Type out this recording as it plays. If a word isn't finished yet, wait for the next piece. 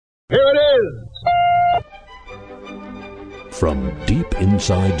Here it is! From deep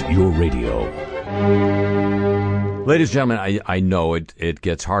inside your radio. Ladies and gentlemen, I know it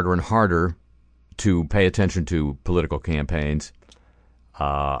gets harder and harder to pay attention to political campaigns.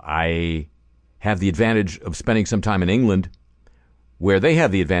 I have the advantage of spending some time in England, where they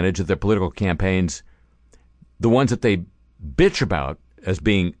have the advantage of their political campaigns, the ones that they bitch about as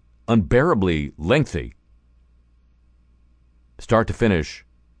being unbearably lengthy, start to finish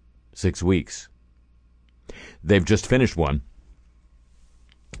 6 weeks. They've just finished one.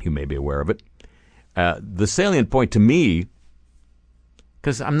 You may be aware of it. The salient point to me,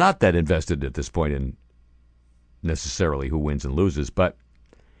 because I'm not that invested at this point in necessarily who wins and loses, but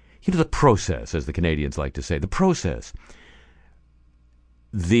the process, as the Canadians like to say, the process.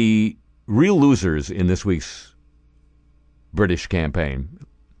 The real losers in this week's British campaign,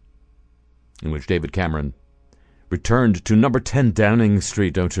 in which David Cameron returned to number 10 Downing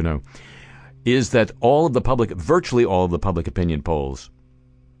Street, don't you know, is that virtually all of the public opinion polls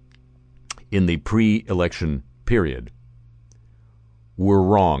in the pre-election period were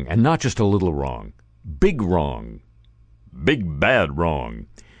wrong, and not just a little wrong, big bad wrong,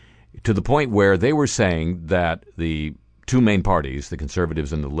 to the point where they were saying that the two main parties, the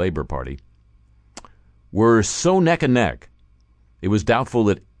Conservatives and the Labour Party, were so neck and neck, it was doubtful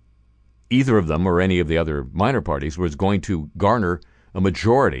that either of them or any of the other minor parties was going to garner a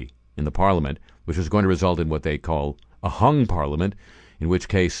majority in the Parliament, which was going to result in what they call a hung Parliament, in which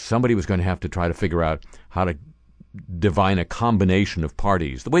case somebody was going to have to try to figure out how to divine a combination of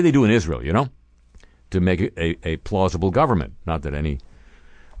parties, the way they do in Israel, to make a plausible government. Not that any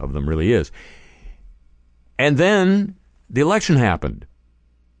of them really is. And then the election happened,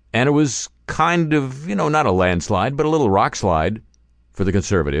 and it was kind of, not a landslide, but a little rock slide for the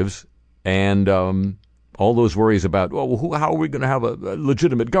Conservatives, and all those worries about, how are we going to have a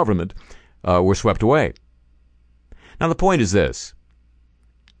legitimate government, were swept away. Now, the point is this.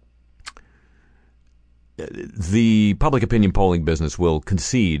 The public opinion polling business will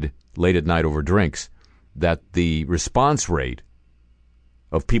concede late at night over drinks that the response rate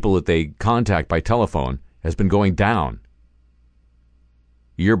of people that they contact by telephone has been going down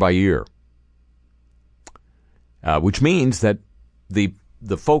year by year, which means that the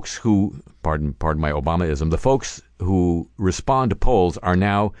folks who, pardon my Obamaism, the folks who respond to polls are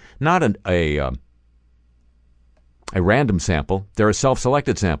now not a random sample, they're a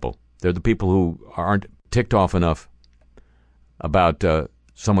self-selected sample. They're the people who aren't ticked off enough about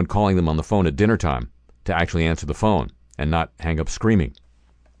someone calling them on the phone at dinner time to actually answer the phone and not hang up screaming.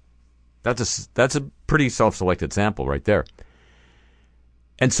 That's a pretty self-selected sample right there.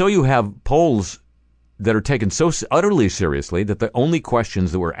 And so you have polls that are taken so utterly seriously that the only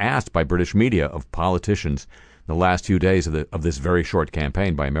questions that were asked by British media of politicians the last few days of this very short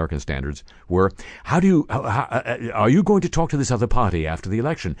campaign by American standards were, are you going to talk to this other party after the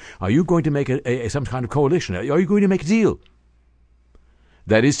election? Are you going to make some kind of coalition? Are you going to make a deal?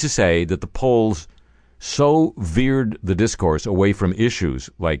 That is to say that the polls so veered the discourse away from issues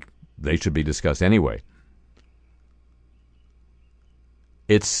like they should be discussed anyway.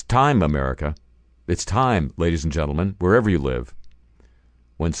 It's time, America. It's time, ladies and gentlemen, wherever you live.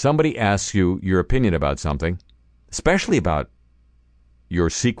 When somebody asks you your opinion about something, especially about your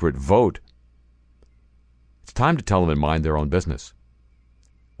secret vote, it's time to tell them and mind their own business,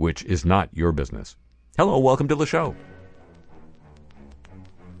 which is not your business. Hello, welcome to the show.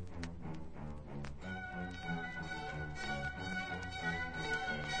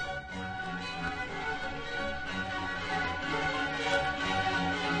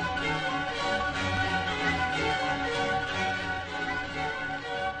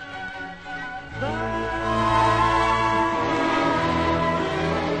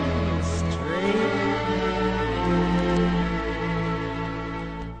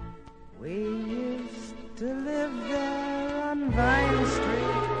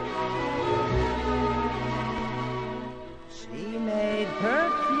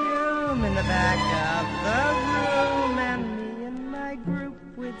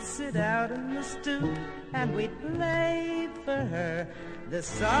 And we'd play for her the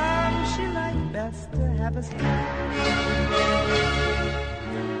song she liked best to have us play.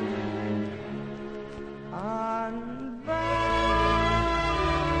 On Vine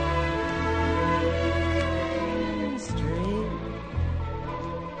Street,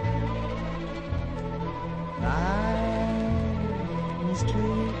 Vine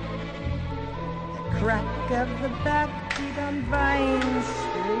Street, the crack of the backbeat on Vine Street.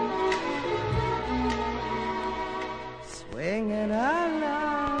 Swinging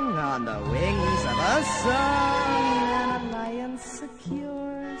along on the wings of a song, an alliance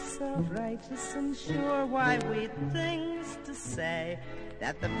secure so righteous and sure. Why, we'd things to say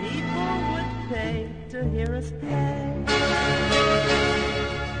that the people would pay to hear us play.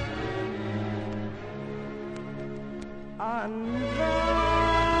 On the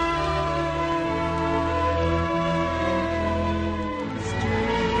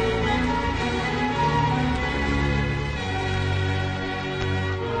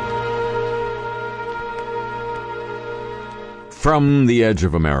From the edge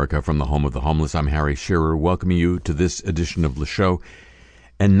of America, from the home of the homeless, I'm Harry Shearer, welcoming you to this edition of the show.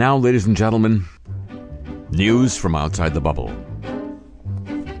 And now, ladies and gentlemen, news from outside the bubble.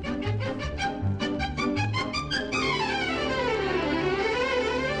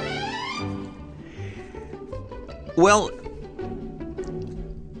 Well,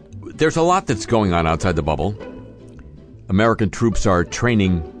 there's a lot that's going on outside the bubble. American troops are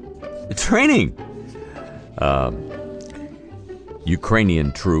training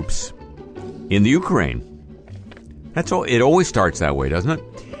Ukrainian troops in the Ukraine. That's all. It always starts that way, doesn't it?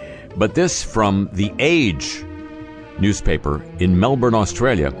 But this from The Age newspaper in Melbourne,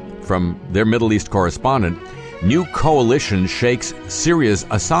 Australia, from their Middle East correspondent. New coalition shakes Syria's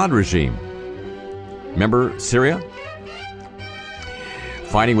Assad regime. Remember Syria?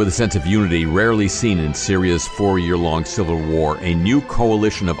 Fighting with a sense of unity rarely seen in Syria's 4-year-long civil war, a new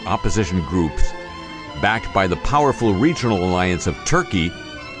coalition of opposition groups backed by the powerful regional alliance of Turkey,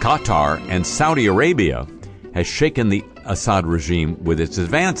 Qatar, and Saudi Arabia, has shaken the Assad regime with its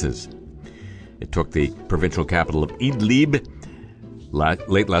advances. It took the provincial capital of Idlib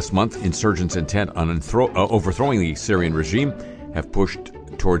late last month. Insurgents intent on overthrowing the Syrian regime have pushed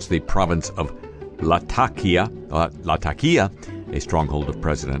towards the province of Latakia, a stronghold of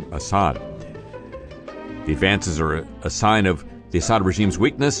President Assad. The advances are a sign of the Assad regime's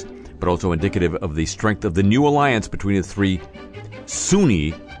weakness, but also indicative of the strength of the new alliance between the three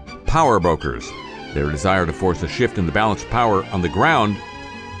Sunni power brokers. Their desire to force a shift in the balance of power on the ground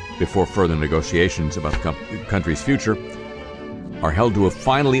before further negotiations about the country's future are held to have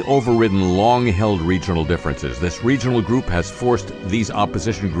finally overridden long-held regional differences. This regional group has forced these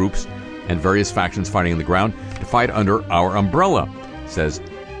opposition groups and various factions fighting on the ground to fight under our umbrella, says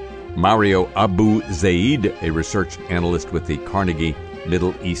Mario Abu Zaid, a research analyst with the Carnegie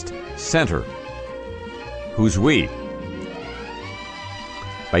Middle East Center. Who's we?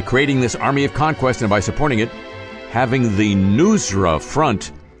 By creating this army of conquest and by supporting it, having the Nusra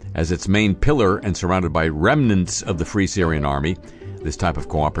Front as its main pillar and surrounded by remnants of the Free Syrian Army, this type of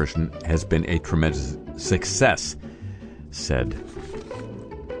cooperation has been a tremendous success, said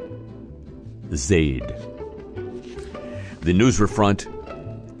Zaid. The Nusra Front,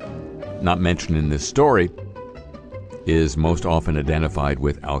 not mentioned in this story, is most often identified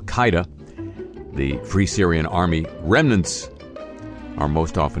with Al-Qaeda. The Free Syrian Army remnants are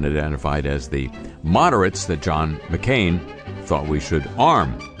most often identified as the moderates that John McCain thought we should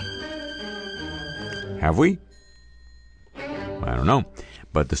arm. Have we? I don't know.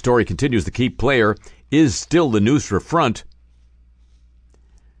 But the story continues. The key player is still the Nusra Front.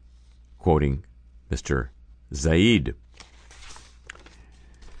 Quoting Mr. Zaid.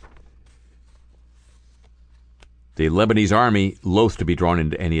 The Lebanese army, loath to be drawn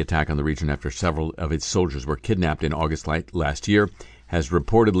into any attack on the region after several of its soldiers were kidnapped in August last year, has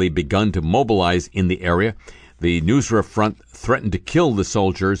reportedly begun to mobilize in the area. The Nusra Front threatened to kill the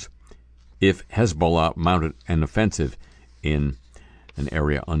soldiers if Hezbollah mounted an offensive in an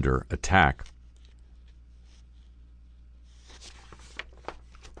area under attack.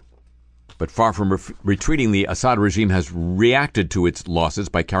 But far from retreating, the Assad regime has reacted to its losses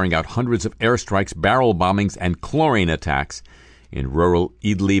by carrying out hundreds of airstrikes, barrel bombings, and chlorine attacks in rural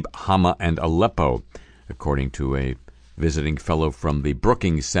Idlib, Hama, and Aleppo. According to a visiting fellow from the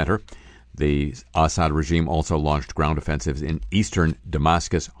Brookings Center, the Assad regime also launched ground offensives in eastern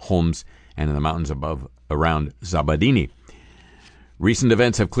Damascus, Homs, and in the mountains around Zabadini. Recent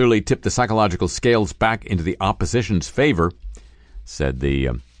events have clearly tipped the psychological scales back into the opposition's favor, said the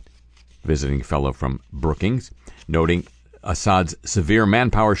visiting fellow from Brookings, noting Assad's severe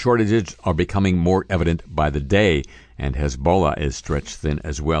manpower shortages are becoming more evident by the day, and Hezbollah is stretched thin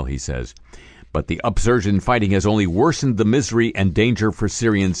as well, he says. But the upsurge in fighting has only worsened the misery and danger for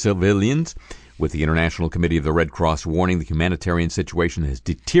Syrian civilians, with the International Committee of the Red Cross warning the humanitarian situation has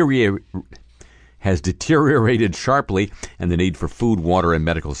deteriorated sharply, and the need for food, water, and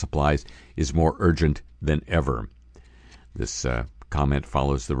medical supplies is more urgent than ever. This comment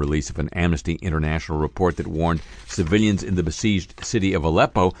follows the release of an Amnesty International report that warned civilians in the besieged city of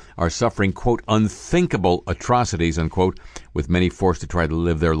Aleppo are suffering, quote, unthinkable atrocities, unquote, with many forced to try to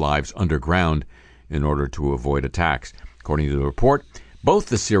live their lives underground in order to avoid attacks. According to the report, Both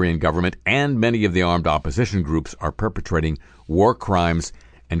the Syrian government and many of the armed opposition groups are perpetrating war crimes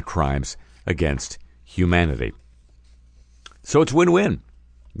and crimes against humanity. So it's win-win.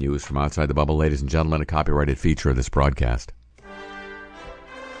 News from outside the bubble, ladies and gentlemen, a copyrighted feature of this broadcast.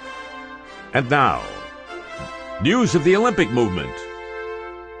 And now, news of the Olympic movement.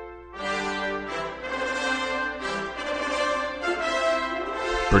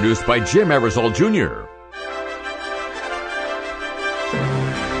 Produced by Jim Eversole Jr.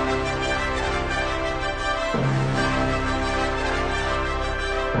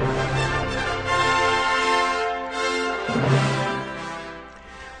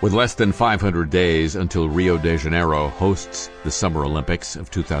 With less than 500 days until Rio de Janeiro hosts the Summer Olympics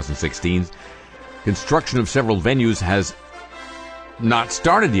of 2016, construction of several venues has not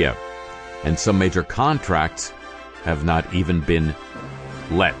started yet, and some major contracts have not even been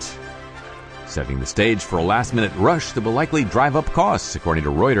let, setting the stage for a last-minute rush that will likely drive up costs, according to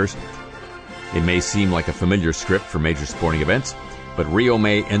Reuters. It may seem like a familiar script for major sporting events, but Rio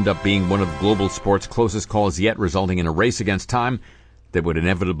may end up being one of global sport's closest calls yet, resulting in a race against time that would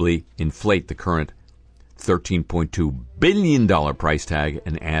inevitably inflate the current $13.2 billion price tag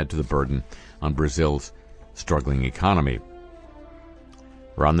and add to the burden on Brazil's struggling economy.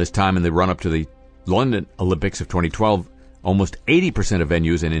 Around this time in the run-up to the London Olympics of 2012, almost 80% of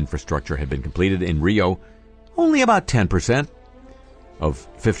venues and infrastructure had been completed. In Rio, only about 10% of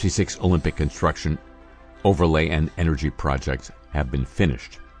 56 Olympic construction, overlay, and energy projects have been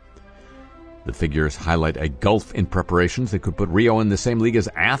finished. The figures highlight a gulf in preparations that could put Rio in the same league as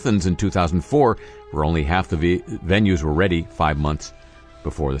Athens in 2004, where only half the venues were ready 5 months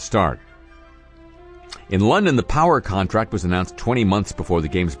before the start. In London, the power contract was announced 20 months before the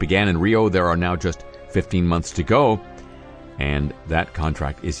Games began. In Rio, there are now just 15 months to go, and that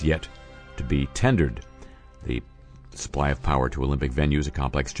contract is yet to be tendered. The supply of power to Olympic venues, a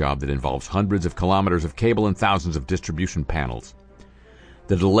complex job that involves hundreds of kilometers of cable and thousands of distribution panels.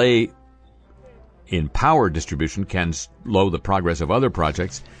 The delay in power distribution can slow the progress of other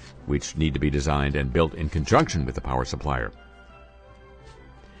projects, which need to be designed and built in conjunction with the power supplier.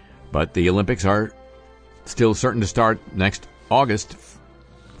 But the Olympics are still certain to start next August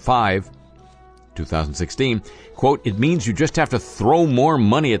 5, 2016. Quote, "It means you just have to throw more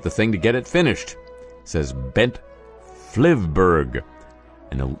money at the thing to get it finished," says Bent Flivberg,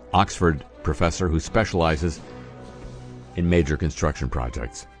 an Oxford professor who specializes in major construction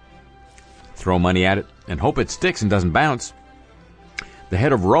projects. Throw money at it and hope it sticks and doesn't bounce. The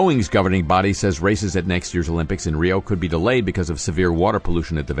head of rowing's governing body says races at next year's Olympics in Rio could be delayed because of severe water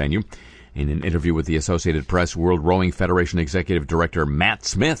pollution at the venue. In an interview with the Associated Press, World Rowing Federation Executive Director Matt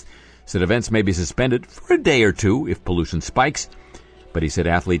Smith said events may be suspended for a day or two if pollution spikes, but he said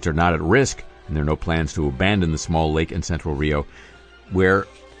athletes are not at risk and there are no plans to abandon the small lake in central Rio, where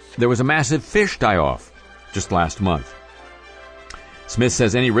there was a massive fish die-off just last month. Smith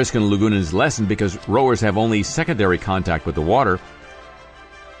says any risk in the lagoon is lessened because rowers have only secondary contact with the water.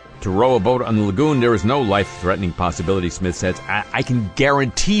 To row a boat on the lagoon, there is no life-threatening possibility, Smith says. I can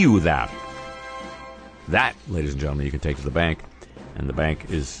guarantee you that. That, ladies and gentlemen, you can take to the bank, and the bank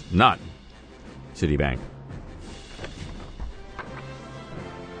is not Citibank.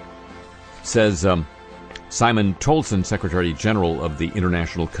 Says Simon Tolson, Secretary General of the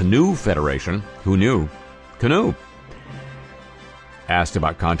International Canoe Federation. Who knew? Canoe. Asked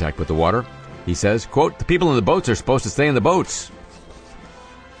about contact with the water, he says, quote, "The people in the boats are supposed to stay in the boats,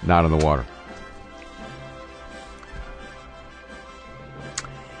 not in the water."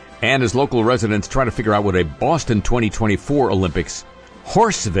 And as local residents try to figure out what a Boston 2024 Olympics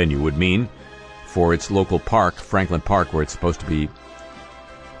horse venue would mean for its local park, Franklin Park, where it's supposed to be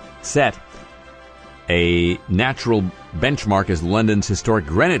set, a natural benchmark is London's historic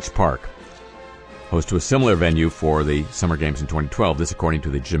Greenwich Park, host to a similar venue for the Summer Games in 2012. This according to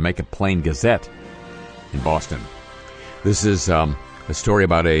the Jamaica Plain Gazette in Boston. This is a story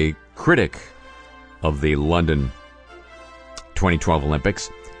about a critic of the London 2012 Olympics.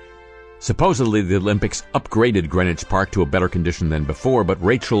 Supposedly, the Olympics upgraded Greenwich Park to a better condition than before, but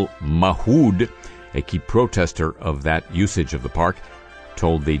Rachel Mahood, a key protester of that usage of the park,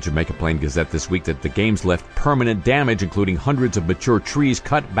 told the Jamaica Plain Gazette this week that the Games left permanent damage, including hundreds of mature trees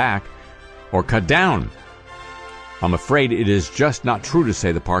cut back or cut down. "I'm afraid it is just not true to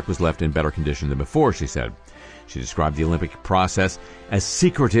say the park was left in better condition than before," she said. She described the Olympic process as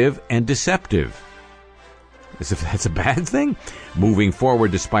secretive and deceptive. As if that's a bad thing? Moving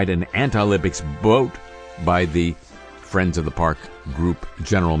forward despite an anti-Olympics vote by the Friends of the Park group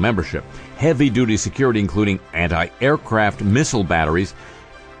general membership. Heavy-duty security, including anti-aircraft missile batteries,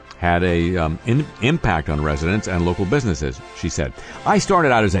 had a impact on residents and local businesses, she said. I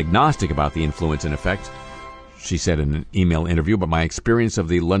started out as agnostic about the influence and effects, she said in an email interview, but my experience of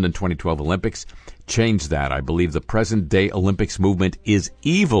the London 2012 Olympics changed that. I believe the present-day Olympics movement is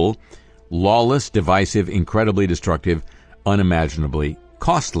evil, lawless, divisive, incredibly destructive, unimaginably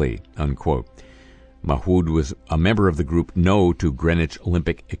costly, unquote. Mahood was a member of the group No to Greenwich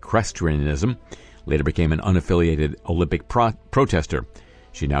Olympic Equestrianism, later became an unaffiliated Olympic protester.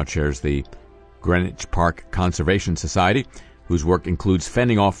 She now chairs the Greenwich Park Conservation Society, whose work includes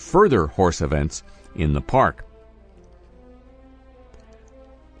fending off further horse events in the park.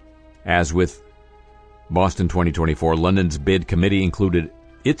 As with Boston 2024, London's bid committee included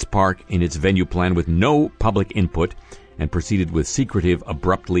its park in its venue plan with no public input and proceeded with secretive,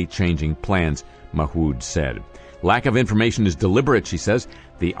 abruptly changing plans, Mahood said. Lack of information is deliberate, she says.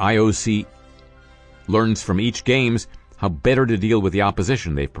 The IOC learns from each games how better to deal with the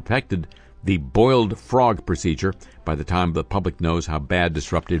opposition. They've perfected the boiled frog procedure. By the time the public knows how bad,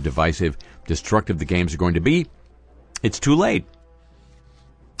 disruptive, divisive, destructive the games are going to be, it's too late.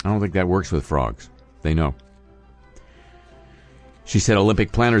 I don't think that works with frogs. They know. She said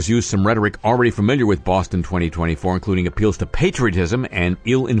Olympic planners used some rhetoric already familiar with Boston 2024, including appeals to patriotism and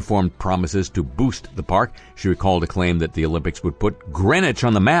ill-informed promises to boost the park. She recalled a claim that the Olympics would put Greenwich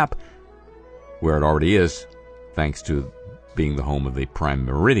on the map, where it already is, thanks to being the home of the Prime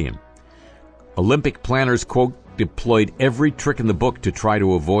Meridian. Olympic planners, quote, deployed every trick in the book to try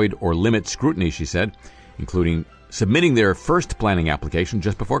to avoid or limit scrutiny, she said, including submitting their first planning application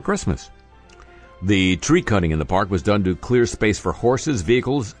just before Christmas. The tree cutting in the park was done to clear space for horses,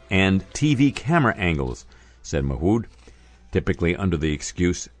 vehicles, and TV camera angles, said Mahood, typically under the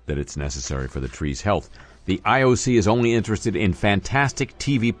excuse that it's necessary for the tree's health. The IOC is only interested in fantastic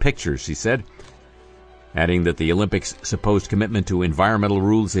TV pictures, she said, adding that the Olympics' supposed commitment to environmental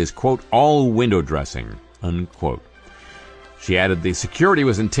rules is, quote, all window dressing, unquote. She added the security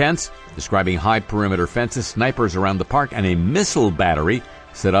was intense, describing high perimeter fences, snipers around the park, and a missile battery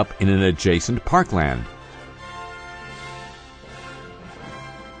set up in an adjacent parkland.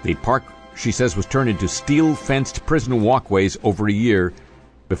 The park, she says, was turned into steel-fenced prison walkways over a year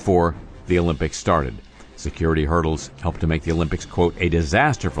before the Olympics started. Security hurdles helped to make the Olympics, quote, a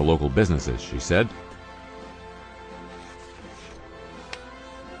disaster for local businesses, she said.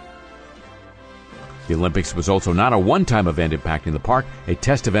 The Olympics was also not a one-time event impacting the park. A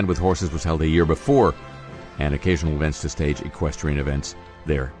test event with horses was held a year before, and occasional events to stage equestrian events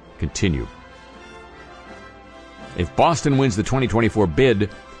there continue. If Boston wins the 2024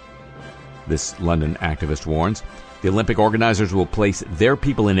 bid, this London activist warns, the Olympic organizers will place their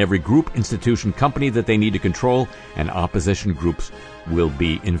people in every group, institution, company that they need to control, and opposition groups will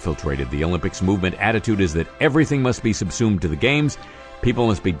be infiltrated. The Olympics movement attitude is that everything must be subsumed to the games. People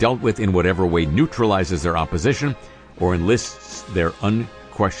must be dealt with in whatever way neutralizes their opposition or enlists their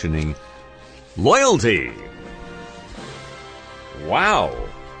unquestioning loyalty. Wow.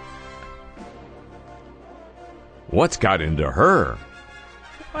 What's got into her?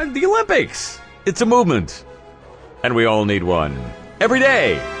 The Olympics. It's a movement. And we all need one. Every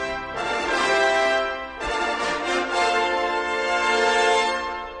day.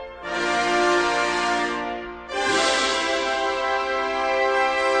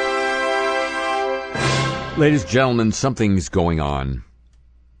 Ladies and gentlemen, something's going on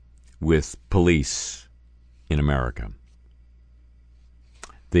with police in America.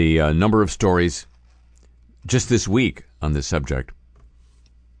 The number of stories just this week on this subject,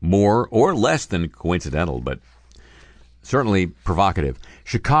 more or less than coincidental, but certainly provocative.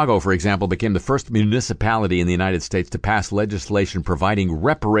 Chicago, for example, became the first municipality in the United States to pass legislation providing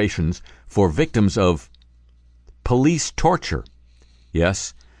reparations for victims of police torture.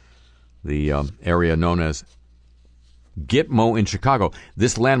 Yes, the area known as Gitmo in Chicago.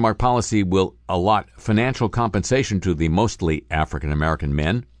 This landmark policy will allot financial compensation to the mostly African-American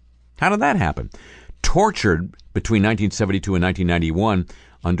men. How did that happen? Tortured between 1972 and 1991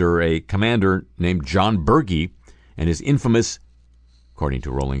 under a commander named John Berge and his infamous, according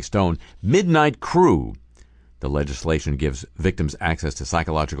to Rolling Stone, Midnight Crew. The legislation gives victims access to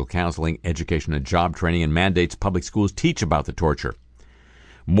psychological counseling, education, and job training, and mandates public schools teach about the torture.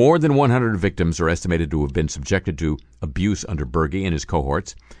 More than 100 victims are estimated to have been subjected to abuse under Berge and his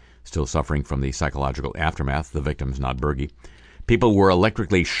cohorts, still suffering from the psychological aftermath, the victims, not Berge. People were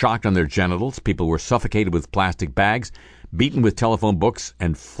electrically shocked on their genitals. People were suffocated with plastic bags, beaten with telephone books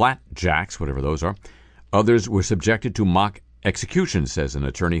and flat jacks, whatever those are. Others were subjected to mock executions, says an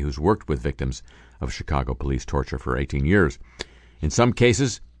attorney who's worked with victims of Chicago police torture for 18 years. In some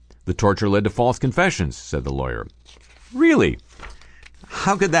cases, the torture led to false confessions, said the lawyer. Really?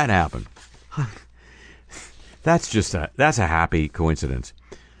 How could that happen? That's a happy coincidence.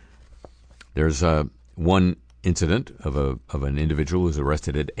 There's one incident of an individual who was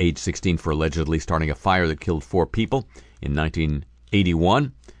arrested at age 16 for allegedly starting a fire that killed 4 people in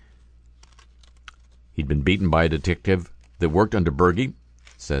 1981. He'd been beaten by a detective that worked under Berge,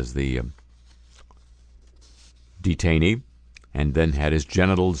 says the detainee, and then had his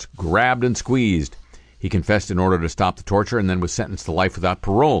genitals grabbed and squeezed. He confessed in order to stop the torture and then was sentenced to life without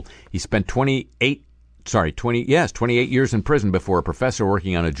parole. He spent 28 years in prison before a professor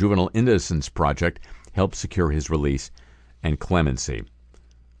working on a juvenile innocence project helped secure his release and clemency.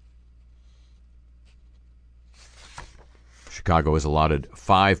 Chicago has allotted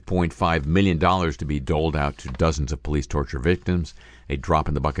 $5.5 million to be doled out to dozens of police torture victims, a drop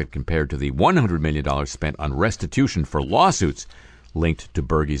in the bucket compared to the $100 million spent on restitution for lawsuits linked to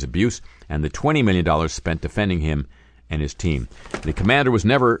Berge's abuse and the $20 million spent defending him and his team. The commander was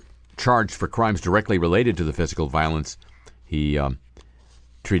never charged for crimes directly related to the physical violence. He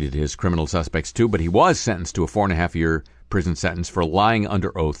treated his criminal suspects too, but he was sentenced to a 4.5-year prison sentence for lying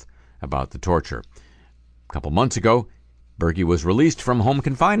under oath about the torture. A couple months ago, Berge was released from home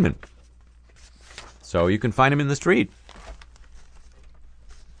confinement. So you can find him in the street.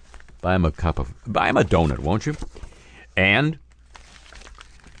 Buy him a donut, won't you? And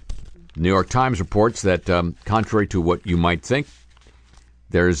New York Times reports that, contrary to what you might think,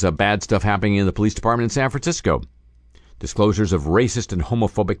 there's bad stuff happening in the police department in San Francisco. Disclosures of racist and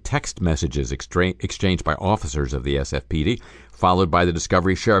homophobic text messages exchanged by officers of the SFPD, followed by the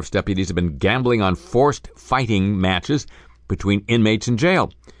discovery sheriff's deputies have been gambling on forced fighting matches between inmates in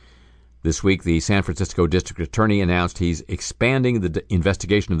jail. This week, the San Francisco district attorney announced he's expanding the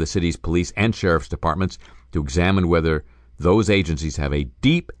investigation of the city's police and sheriff's departments to examine whether those agencies have a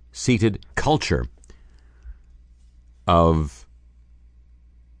deep-seated culture of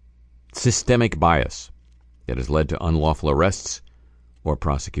systemic bias that has led to unlawful arrests or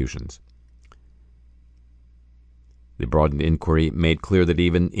prosecutions. The broadened inquiry made clear that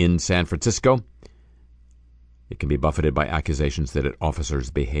even in San Francisco, it can be buffeted by accusations that officers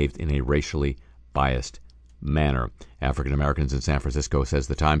behaved in a racially biased manner. African Americans in San Francisco, says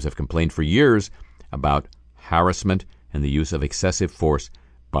the Times, have complained for years about harassment and the use of excessive force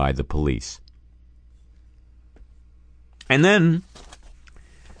by the police. And then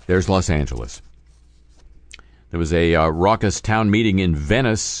there's Los Angeles. There was a raucous town meeting in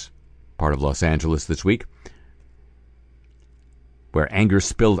Venice, part of Los Angeles, this week, where anger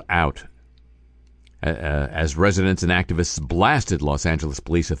spilled out as residents and activists blasted Los Angeles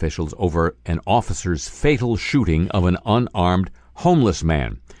police officials over an officer's fatal shooting of an unarmed homeless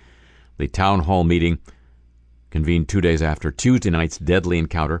man. The town hall meeting, convened 2 days after Tuesday night's deadly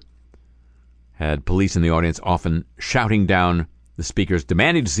encounter, had police in the audience often shouting down the speakers,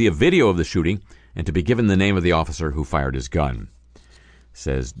 demanding to see a video of the shooting and to be given the name of the officer who fired his gun.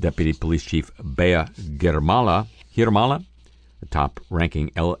 Says Deputy Police Chief Bea Girmala, the top-ranking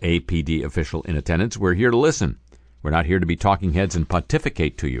LAPD official in attendance. We're here to listen. We're not here to be talking heads and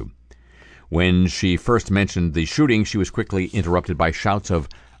pontificate to you. When she first mentioned the shooting, she was quickly interrupted by shouts of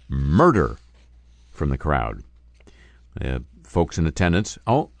murder from the crowd. Folks in attendance,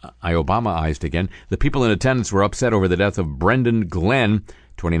 I Obama-ized again. The people in attendance were upset over the death of Brendan Glenn,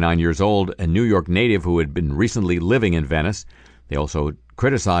 29 years old, a New York native who had been recently living in Venice. They also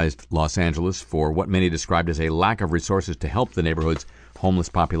criticized Los Angeles for what many described as a lack of resources to help the neighborhood's homeless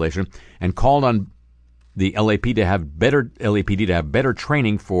population and called on the LAPD to have better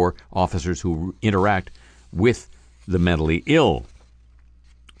training for officers who interact with the mentally ill.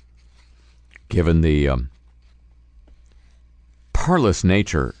 Given the parlous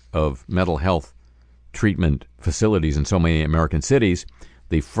nature of mental health treatment facilities in so many American cities,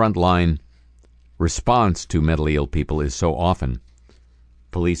 the frontline response to mentally ill people is so often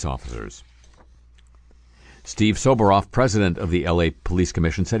police officers. Steve Soboroff, president of the LA Police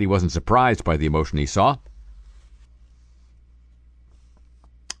Commission, said he wasn't surprised by the emotion he saw.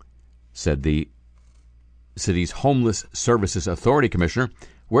 Said the city's Homeless Services Authority commissioner,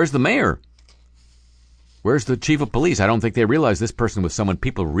 "Where's the mayor? Where's the chief of police? I don't think they realize this person was someone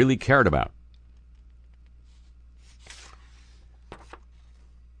people really cared about."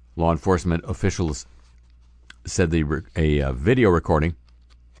 Law enforcement officials said a video recording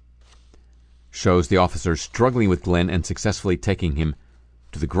shows the officers struggling with Glenn and successfully taking him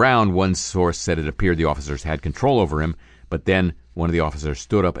to the ground. One source said it appeared the officers had control over him, but then one of the officers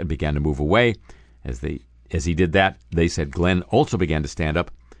stood up and began to move away. As he did that, they said Glenn also began to stand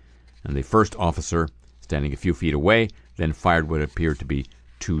up, and the first officer, standing a few feet away, then fired what appeared to be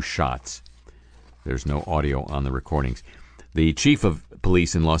 2 shots. There's no audio on the recordings. The chief of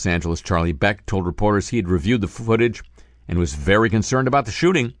police in Los Angeles, Charlie Beck, told reporters he had reviewed the footage and was very concerned about the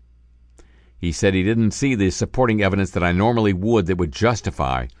shooting. He said he didn't see the supporting evidence that I normally would that would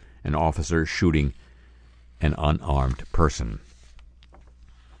justify an officer shooting an unarmed person.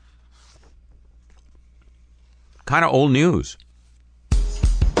 Kind of old news.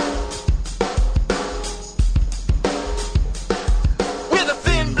 We're the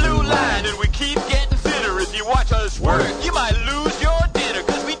thin blue line, and we keep getting thinner. If you watch us work, you might lose your dinner,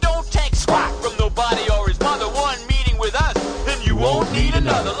 because we don't take squat from nobody or his mother. One meeting with us, and you won't need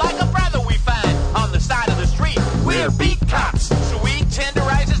another. Like a brother we find on the side of the street. We're beat cops, so we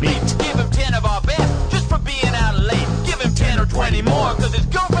tenderize his meat. Give him 10 of our best, just for being out late. Give him 10 or 20 more, because his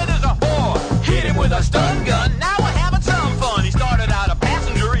girlfriend is a whore. Hit him with a stun gun, now we're having some fun. He started out a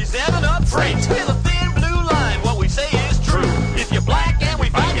passenger, he's ending up freight. We're the thin blue line, what we say is true. If you're black and we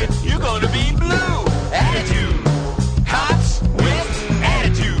find you, you're gonna be blue. Attitude, cops with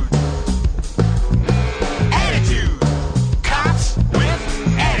attitude. Attitude, cops with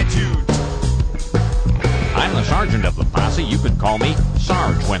attitude. I'm the sergeant of the posse. You can call me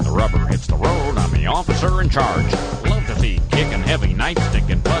Sarge. When the rubber hits the road, I'm the officer in charge. Love to see kicking, heavy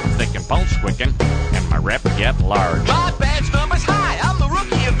nightsticking, blood thicking, pulse quicking, and my rep get large. My badge number's high, I'm the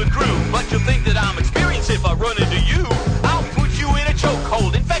rookie of the crew. But you'll think that I'm experienced if I run into you. I'll put you in a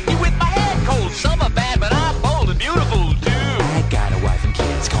chokehold, infect you with my head cold. Some are bad, but I'm bold and beautiful too. I got a wife and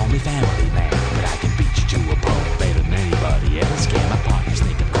kids, call me family man, but I can beat you to a pulp better than anybody else. Can my partners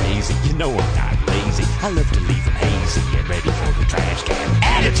think I'm crazy? You know I'm not lazy. I love to leave them hazy and ready for the trash can.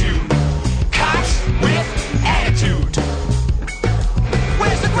 Attitude, cops with attitude.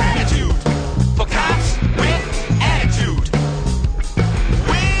 Where's the gratitude for cops with attitude?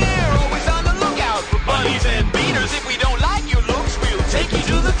 We're always on the lookout for bunnies and beaters. If we don't like your looks, we'll take you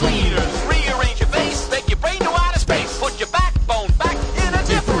to the cleaners. Rearrange your face, take your brain to outer space. Put your backbone back in a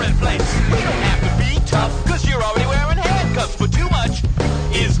different place. We don't have to be tough, cause you're already wearing handcuffs. But too much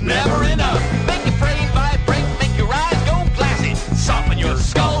is never enough. Make your brain vibrate, make your eyes go glassy. Soften your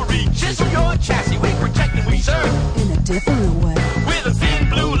skull, rechisel your chassis. We protect and we serve in a different way. with a thin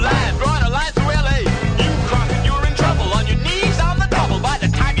blue line, drawing a line through L.A. You cross and you're in trouble, on your knees on the double. By the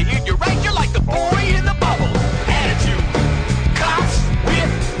time you hit your right, you're like the boy in the bubble. Attitude, cops with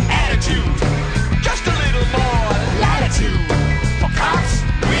attitude. Just a little more latitude for cops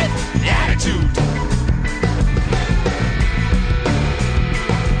with attitude.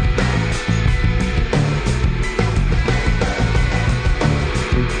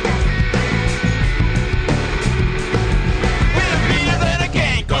 We're meaner than a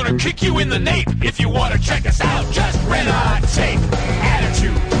gang, gonna kick you in the nape. If you wanna check us out, just rent our tape.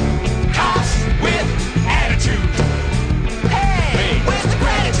 Attitude, cops with attitude. Hey, where's the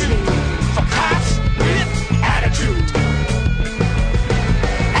gratitude for cops with attitude?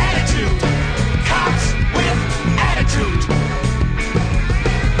 Attitude, cops with attitude.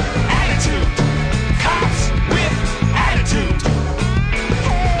 Attitude, cops with attitude.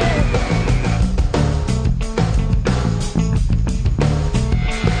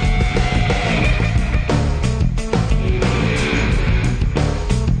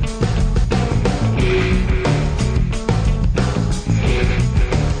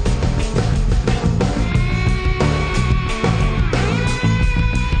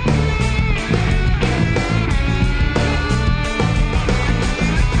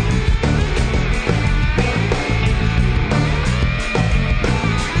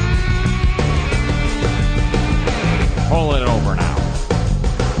 Pull it over now.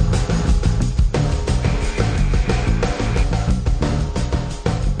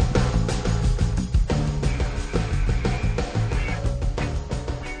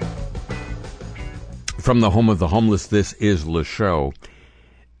 From the home of the homeless, this is Le Show.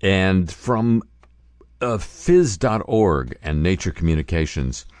 And from phys.org and Nature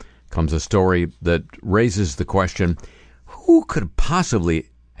Communications comes a story that raises the question, who could possibly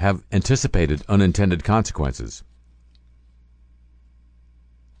have anticipated unintended consequences?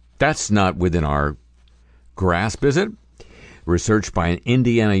 That's not within our grasp, is it? Research by an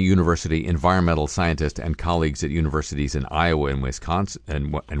Indiana University environmental scientist and colleagues at universities in Iowa and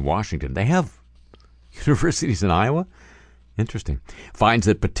Wisconsin and Washington. They have universities in Iowa? Interesting. Finds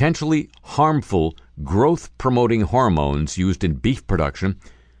that potentially harmful growth-promoting hormones used in beef production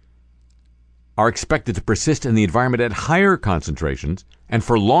are expected to persist in the environment at higher concentrations and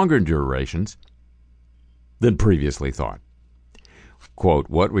for longer durations than previously thought. Quote,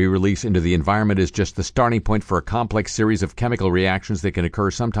 what we release into the environment is just the starting point for a complex series of chemical reactions that can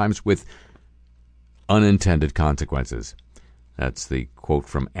occur sometimes with unintended consequences. That's the quote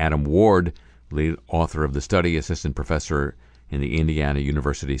from Adam Ward, lead author of the study, assistant professor in the Indiana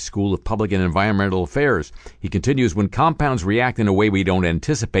University School of Public and Environmental Affairs. He continues, when compounds react in a way we don't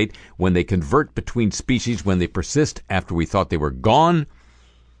anticipate, when they convert between species, when they persist after we thought they were gone,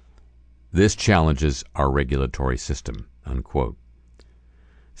 this challenges our regulatory system, unquote.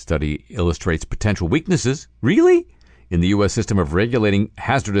 Study illustrates potential weaknesses. Really? In the U.S. system of regulating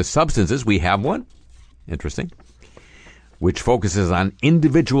hazardous substances, we have one. Interesting. Which focuses on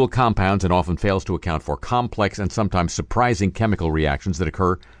individual compounds and often fails to account for complex and sometimes surprising chemical reactions that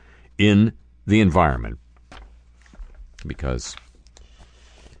occur in the environment. Because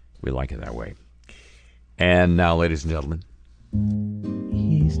we like it that way. And now, ladies and gentlemen.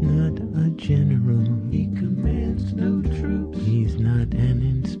 He's not a general. He commands no troops. He's not an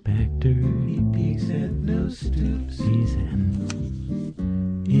inspector. He peeks at no stoops. He's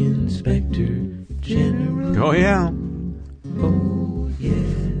an inspector general. Oh, yeah. Oh, yeah.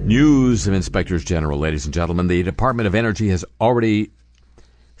 News of Inspectors General, ladies and gentlemen. The Department of Energy has already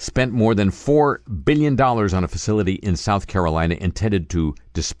spent more than $4 billion on a facility in South Carolina intended to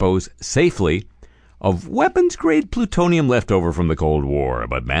dispose safely of weapons-grade plutonium left over from the Cold War.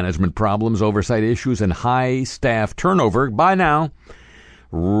 But management problems, oversight issues, and high staff turnover by now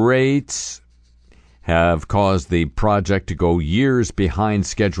rates have caused the project to go years behind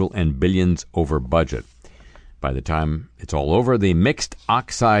schedule and billions over budget. By the time it's all over, the Mixed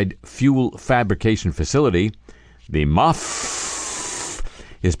Oxide Fuel Fabrication Facility, the MOF,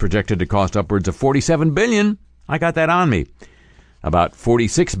 is projected to cost upwards of $47 billion. I got that on me. About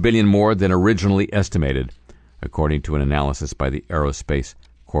 $46 billion more than originally estimated, according to an analysis by the Aerospace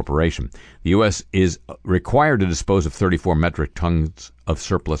Corporation. The U.S. is required to dispose of 34 metric tons of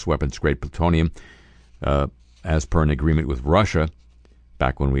surplus weapons-grade plutonium, as per an agreement with Russia,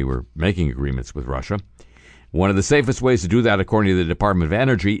 back when we were making agreements with Russia. One of the safest ways to do that, according to the Department of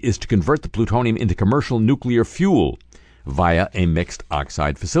Energy, is to convert the plutonium into commercial nuclear fuel via a mixed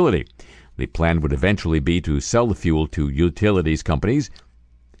oxide facility. The plan would eventually be to sell the fuel to utilities companies,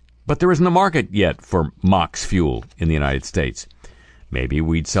 but there isn't a market yet for MOX fuel in the United States. Maybe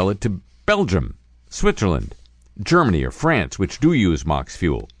we'd sell it to Belgium, Switzerland, Germany, or France, which do use MOX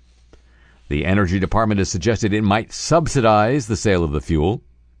fuel. The Energy Department has suggested it might subsidize the sale of the fuel.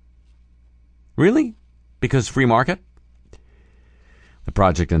 Really? Because free market? The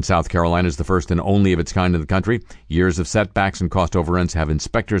project in South Carolina is the first and only of its kind in the country. Years of setbacks and cost overruns have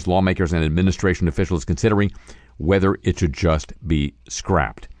inspectors, lawmakers, and administration officials considering whether it should just be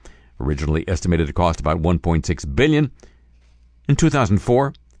scrapped. Originally estimated to cost about $1.6 billion in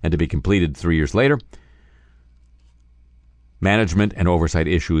 2004 and to be completed 3 years later. Management and oversight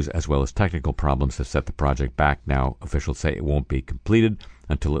issues as well as technical problems have set the project back. Now officials say it won't be completed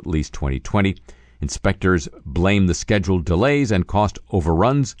until at least 2020. Inspectors blame the scheduled delays and cost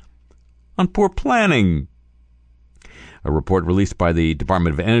overruns on poor planning. A report released by the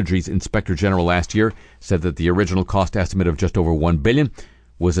Department of Energy's Inspector General last year said that the original cost estimate of just over $1 billion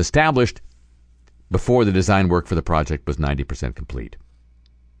was established before the design work for the project was 90% complete.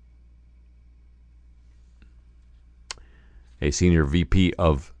 A senior VP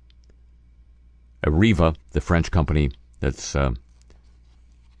of Areva, the French company that's a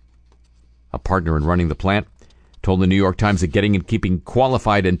partner in running the plant, told the New York Times that getting and keeping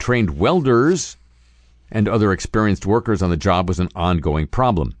qualified and trained welders and other experienced workers on the job was an ongoing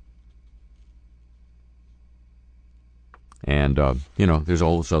problem. And, there's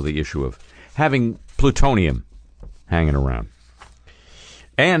also the issue of having plutonium hanging around.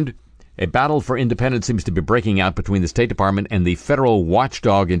 And a battle for independence seems to be breaking out between the State Department and the federal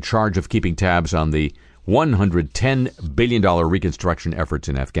watchdog in charge of keeping tabs on the $110 billion reconstruction efforts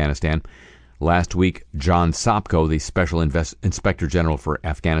in Afghanistan. Last week, John Sopko, the Special Inspector General for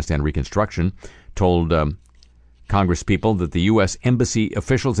Afghanistan Reconstruction, told Congress people that the U.S. Embassy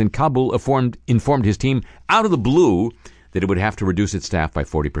officials in Kabul informed his team out of the blue that it would have to reduce its staff by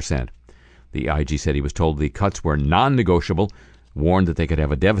 40%. The IG said he was told the cuts were non-negotiable, warned that they could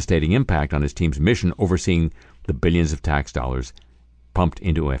have a devastating impact on his team's mission overseeing the billions of tax dollars pumped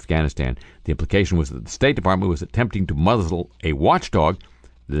into Afghanistan. The implication was that the State Department was attempting to muzzle a watchdog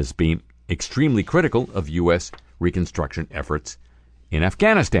that has been extremely critical of U.S. reconstruction efforts in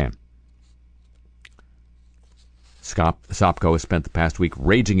Afghanistan. Sopko has spent the past week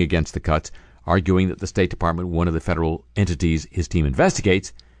raging against the cuts, arguing that the State Department, one of the federal entities his team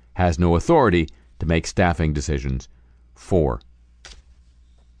investigates, has no authority to make staffing decisions for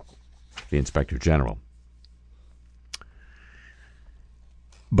the Inspector General.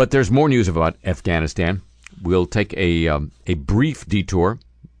 But there's more news about Afghanistan. We'll take a brief detour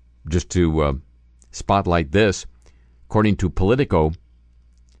just to spotlight this. According to Politico,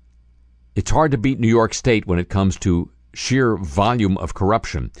 it's hard to beat New York State when it comes to sheer volume of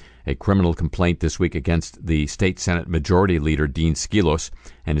corruption. A criminal complaint this week against the state Senate Majority Leader Dean Skilos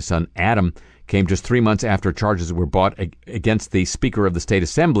and his son Adam came just 3 months after charges were brought against the Speaker of the State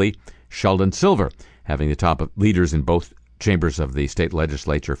Assembly, Sheldon Silver. Having the top leaders in both chambers of the state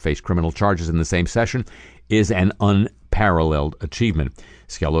legislature face criminal charges in the same session is an unparalleled achievement.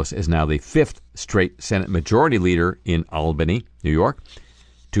 Skilos is now the 5th straight Senate Majority Leader in Albany, New York,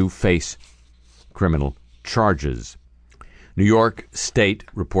 to face criminal charges. New York State,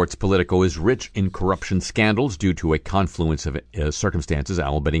 reports Politico, is rich in corruption scandals due to a confluence of circumstances.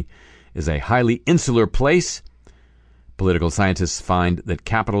 Albany is a highly insular place. Political scientists find that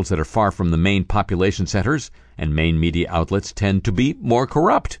capitals that are far from the main population centers and main media outlets tend to be more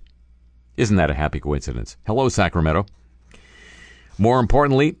corrupt. Isn't that a happy coincidence? Hello, Sacramento. More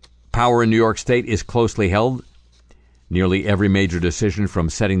importantly, power in New York State is closely held. Nearly every major decision from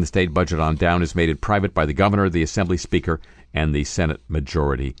setting the state budget on down is made in private by the governor, the Assembly Speaker, and the Senate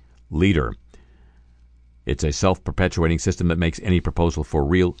Majority Leader. It's a self-perpetuating system that makes any proposal for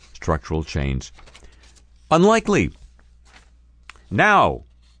real structural change unlikely. Now,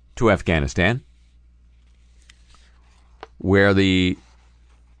 to Afghanistan, where the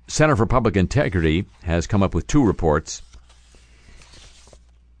Center for Public Integrity has come up with 2 reports.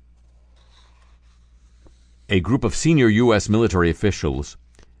 A group of senior U.S. military officials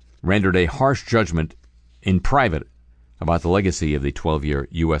rendered a harsh judgment in private about the legacy of the 12-year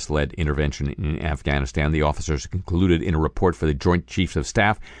U.S.-led intervention in Afghanistan. The officers concluded in a report for the Joint Chiefs of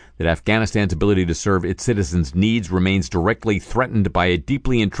Staff that Afghanistan's ability to serve its citizens' needs remains directly threatened by a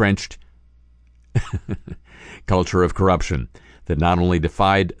deeply entrenched culture of corruption that not only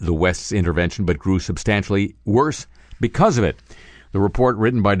defied the West's intervention but grew substantially worse because of it. The report,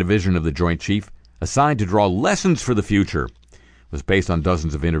 written by Division of the Joint Chief, assigned to draw lessons for the future, was based on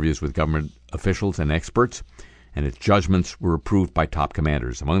dozens of interviews with government officials and experts, and its judgments were approved by top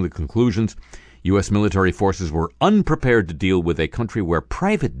commanders. Among the conclusions, U.S. military forces were unprepared to deal with a country where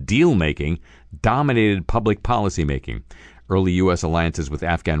private deal-making dominated public policy-making. Early U.S. alliances with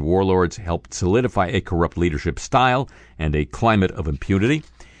Afghan warlords helped solidify a corrupt leadership style and a climate of impunity.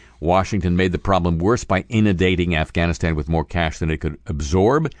 Washington made the problem worse by inundating Afghanistan with more cash than it could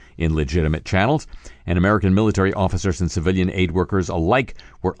absorb in legitimate channels, and American military officers and civilian aid workers alike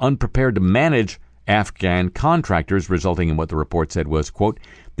were unprepared to manage Afghan contractors, resulting in what the report said was, quote,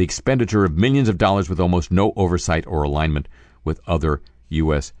 the expenditure of millions of dollars with almost no oversight or alignment with other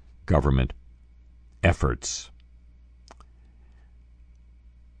U.S. government efforts.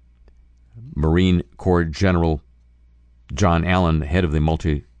 Marine Corps General John Allen, head of the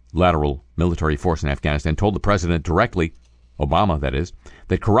multilateral military force in Afghanistan, told the president directly, Obama that is,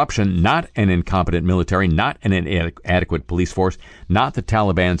 that corruption, not an incompetent military, not an inadequate police force, not the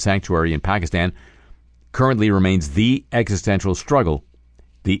Taliban sanctuary in Pakistan, currently remains the existential struggle,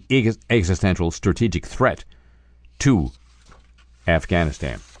 the existential strategic threat to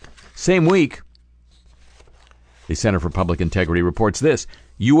Afghanistan. Same week, the Center for Public Integrity reports this: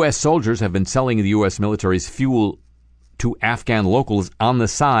 U.S. soldiers have been selling the U.S. military's fuel to Afghan locals on the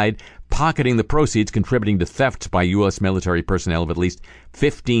side, pocketing the proceeds, contributing to thefts by U.S. military personnel of at least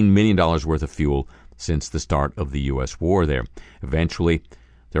 $15 million worth of fuel since the start of the U.S. war there. Eventually,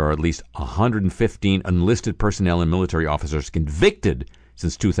 there are at least 115 enlisted personnel and military officers convicted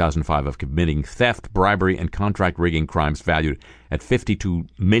since 2005 of committing theft, bribery, and contract rigging crimes valued at $52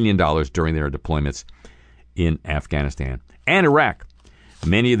 million during their deployments in Afghanistan and Iraq.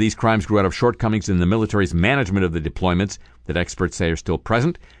 Many of these crimes grew out of shortcomings in the military's management of the deployments that experts say are still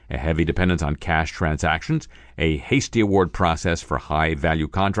present, a heavy dependence on cash transactions, a hasty award process for high-value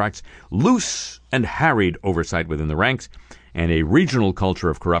contracts, loose and harried oversight within the ranks, and a regional culture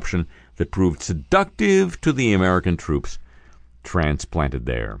of corruption that proved seductive to the American troops transplanted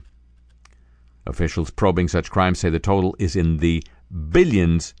there. Officials probing such crimes say the total is in the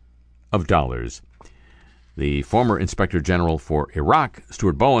billions of dollars. The former Inspector General for Iraq,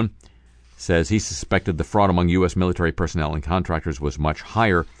 Stuart Bowen, says he suspected the fraud among U.S. military personnel and contractors was much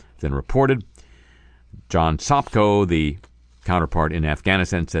higher than reported. John Sopko, the counterpart in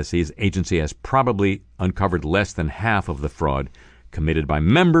Afghanistan, says his agency has probably uncovered less than half of the fraud committed by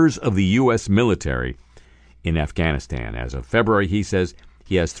members of the U.S. military in Afghanistan. As of February, he says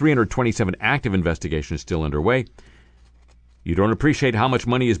he has 327 active investigations still underway. You don't appreciate how much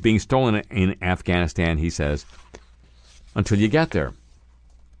money is being stolen in Afghanistan, he says, until you get there.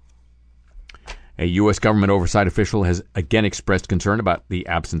 A U.S. government oversight official has again expressed concern about the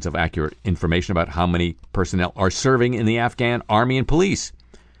absence of accurate information about how many personnel are serving in the Afghan army and police.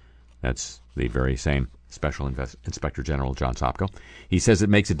 That's the very same Special Inspector General John Sopko. He says it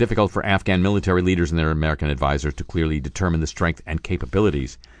makes it difficult for Afghan military leaders and their American advisors to clearly determine the strength and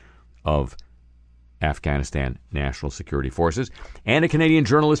capabilities of Afghanistan National Security Forces. And a Canadian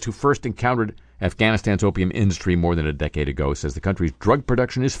journalist who first encountered Afghanistan's opium industry more than a decade ago says the country's drug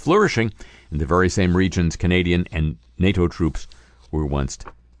production is flourishing in the very same regions Canadian and NATO troops were once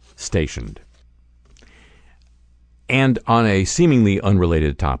stationed. And on a seemingly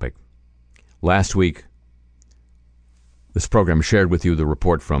unrelated topic, last week, this program shared with you the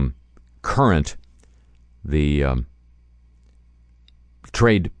report from Current, the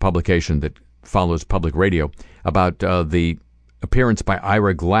trade publication that follows public radio, about the appearance by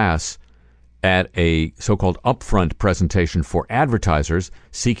Ira Glass at a so-called upfront presentation for advertisers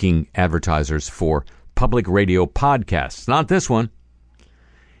seeking advertisers for public radio podcasts. Not this one.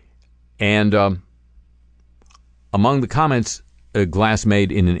 And among the comments Glass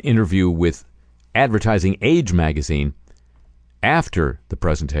made in an interview with Advertising Age magazine after the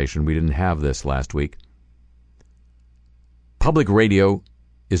presentation, we didn't have this last week, public radio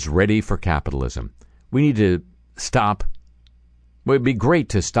is ready for capitalism. We need to stop. Well, it'd be great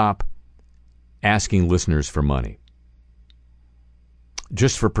to stop asking listeners for money.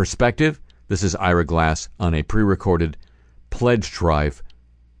 Just for perspective, this is Ira Glass on a pre-recorded pledge drive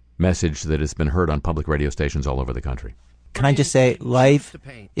message that has been heard on public radio stations all over the country. Can I just say, life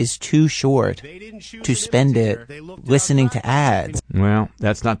is too short to spend it listening to ads. Well,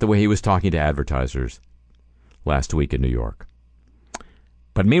 that's not the way he was talking to advertisers last week in New York.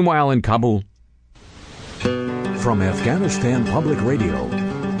 But meanwhile in Kabul, From Afghanistan Public Radio,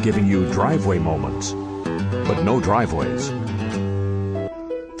 giving you driveway moments, but no driveways.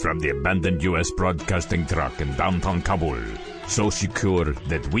 From the abandoned U.S. broadcasting truck in downtown Kabul, so secure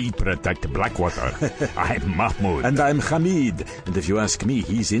that we protect Blackwater, I'm Mahmoud. And I'm Hamid, and if you ask me,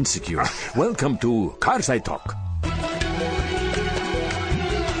 he's insecure. Welcome to Cars I Talk.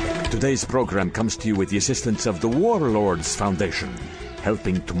 Today's program comes to you with the assistance of the Warlords Foundation,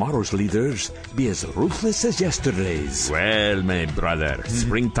 helping tomorrow's leaders be as ruthless as yesterday's. Well, my brother,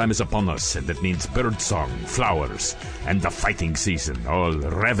 springtime is upon us, and that means birdsong, flowers, and the fighting season, all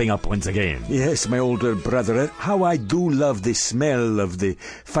revving up once again. Yes, my older brother, how I do love the smell of the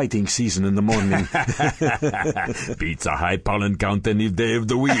fighting season in the morning. Beats a high pollen count any day of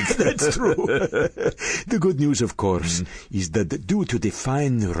the week. That's true. The good news, of course, is that due to the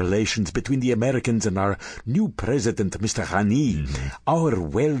fine relations between the Americans and our new president, Mr. Ghani, our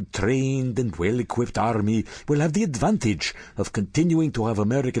well-trained and well-equipped army will have the advantage of continuing to have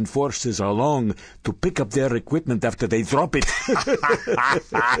American forces along to pick up their equipment after they drop it.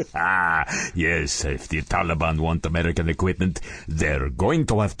 Yes, if the Taliban want American equipment, they're going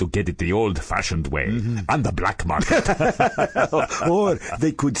to have to get it the old-fashioned way, on the black market. Or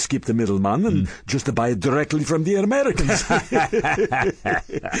they could skip the middleman and just buy it directly from the Americans.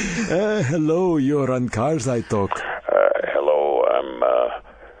 Hello, you're on Cars I Talk. Hello, I'm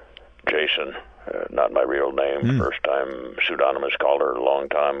Jason, not my real name, first-time pseudonymous caller,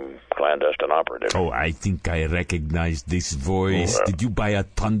 long-time clandestine operative. Oh, I think I recognize this voice. Did you buy a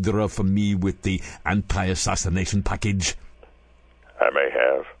Tundra for me with the anti-assassination package? I may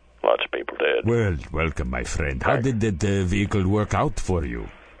have. Lots of people did. Well, welcome, my friend. How did that vehicle work out for you?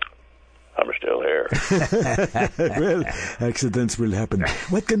 I'm still here. Well, accidents will happen.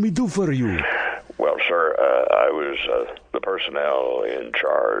 What can we do for you? Well, sir, I was the personnel in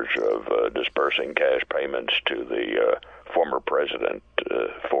charge of dispersing cash payments to the former president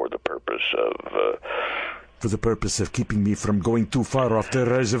for the purpose of... For the purpose of keeping me from going too far off the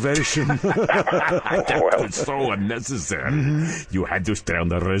reservation. That was so unnecessary. You had to stay on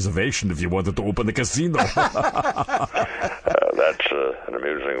the reservation if you wanted to open a casino. That's an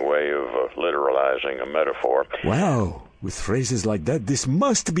amusing way of literalizing a metaphor. Wow. With phrases like that, this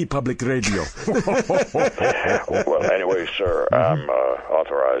must be public radio. Well, anyway, sir, I'm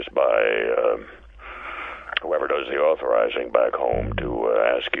authorized by whoever does the authorizing back home to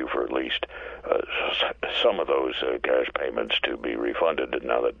ask you for at least some of those cash payments to be refunded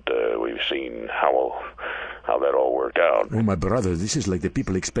now that we've seen how that all worked out. Oh, my brother, this is like the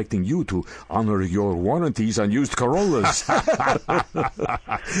people expecting you to honor your warranties on used Corollas.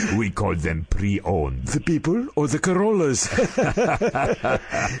 We call them pre-owned. The people or the Corollas?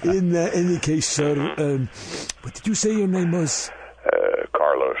 In any case, sir, what did you say your name was?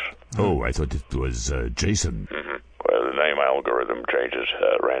 Carlos. Oh, I thought it was Jason. Well, the name algorithm changes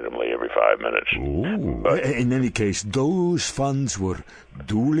randomly every 5 minutes. Ooh. In any case, those funds were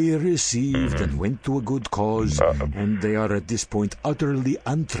duly received and went to a good cause, and they are at this point utterly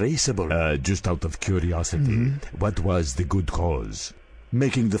untraceable. Just out of curiosity, what was the good cause?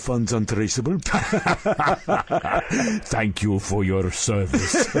 making the funds untraceable. Thank you for your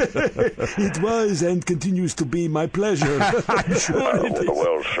service. It was and continues to be my pleasure. I'm sure it is.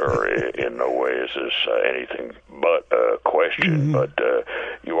 Well, sir, in no way is this anything but a question, but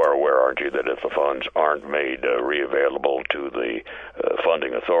you are aware, aren't you, that if the funds aren't made re-available to the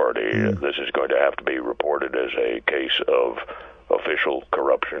funding authority, this is going to have to be reported as a case of official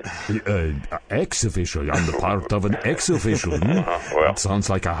corruption. Ex-official, on the part of an ex-official. Well, that sounds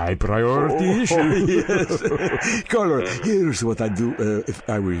like a high priority issue. Yes. Caller, here's what I'd do if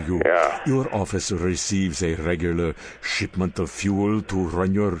I were you. Yeah. Your office receives a regular shipment of fuel to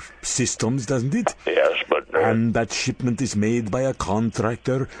run your systems, doesn't it? yes, but And that shipment is made by a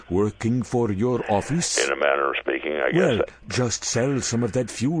contractor working for your office? in a manner of speaking, I guess. Well, just sell some of that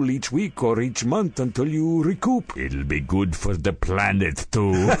fuel each week or each month until you recoup. It'll be good for the planet,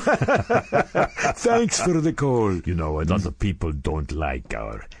 too. Thanks for the call. You know, a lot of people don't like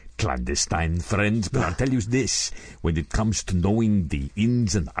our clandestine friends, but I'll tell you this. When it comes to knowing the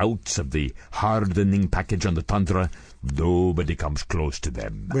ins and outs of the hardening package on the Tundra, nobody comes close to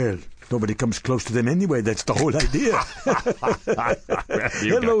them. Well, nobody comes close to them anyway. That's the whole idea.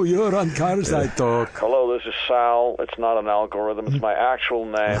 Hello, you're on Cars I Talk. Hello, this is Sal. It's not an algorithm. It's my actual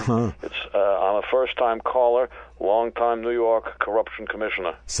name. It's I'm a first-time caller, long-time New York corruption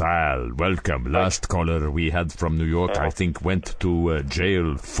commissioner. Sal, welcome. Last caller we had from New York, I think, went to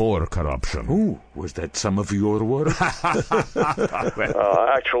jail for corruption. Ooh, was that some of your work?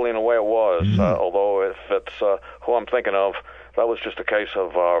 Actually, in a way, it was. Although, if it's who I'm thinking of, that was just a case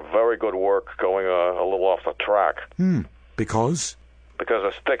of very good work going a little off the track. Because? Because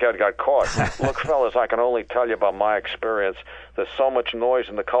a stickhead got caught. Look, fellas, I can only tell you about my experience. There's so much noise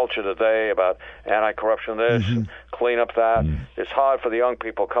in the culture today about anti-corruption this, clean up that. It's hard for the young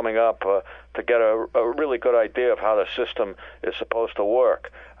people coming up to get a really good idea of how the system is supposed to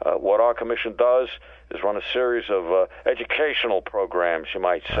work. What our commission does is run a series of educational programs, you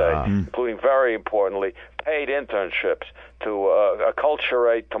might say, including, very importantly, paid internships to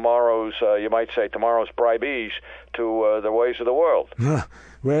acculturate tomorrow's, you might say, tomorrow's bribees to the ways of the world.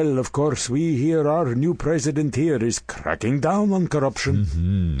 Well, of course, we hear our new president here is cracking down on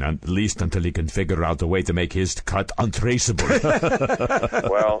corruption. At least until he can figure out a way to make his cut untraceable.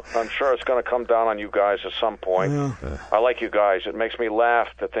 Well, I'm sure it's going to come down on you guys at some point. I like you guys. It makes me laugh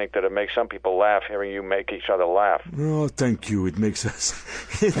to think that it makes some people laugh hearing you make each other laugh. Oh, thank you. It makes us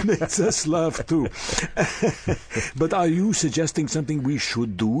laugh too. But are you suggesting something we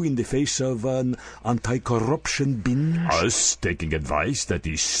should do in the face of an anti-corruption binge? Us taking advice that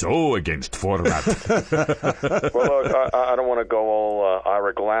is so against format. Well, look, I don't want to go all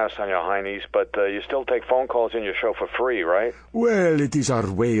Ira Glass on your heinies, but you still take phone calls in your show for free, right? Well, it is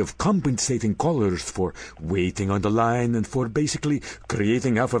our way of compensating callers for waiting on the line and for basically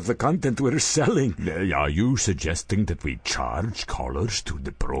creating half of the content we're selling. Are you suggesting that we charge callers to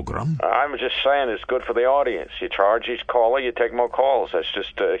the program? I'm just saying it's good for the audience. You charge each caller, you take more calls. That's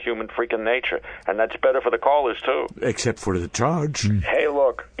just human freaking nature. And that's better for the callers, too. Except for the charge. Hey,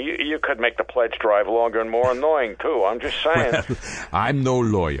 look, you could make the pledge drive longer and more annoying, too. I'm just saying. Well, I'm no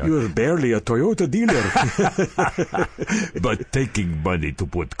lawyer. You're barely a Toyota dealer. But taking money to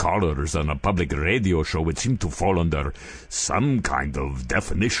put callers on a public radio show would seem to fall under some kind of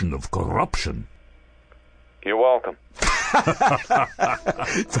definition of corruption. You're welcome.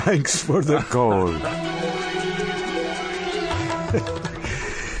 Thanks for the call.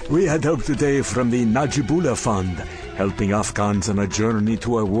 We had help today from the Najibullah Fund, helping Afghans on a journey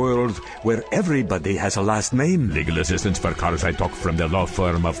to a world where everybody has a last name. Legal assistance for Cars I Talk from the law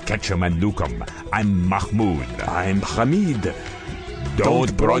firm of Ketchum and Newcomb. I'm Mahmoud. I'm Hamid.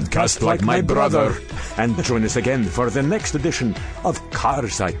 Don't broadcast like my brother. And join us again for the next edition of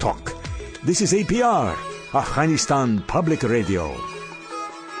Cars I Talk. This is APR, Afghanistan Public Radio.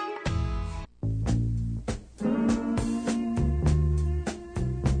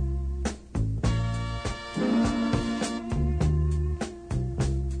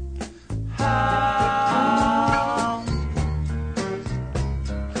 How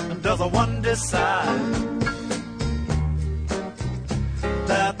does one decide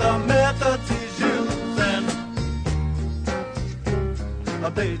that the methods he's using,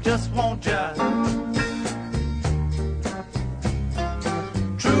 they just won't jive?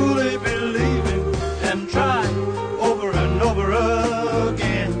 Truly believing and trying over and over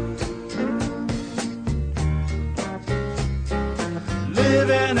again,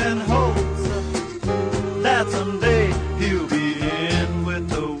 living in hopes that someday he'll be in with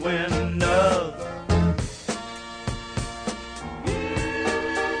the winners.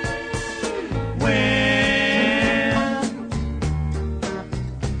 When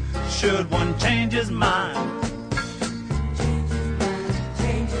should one change his mind.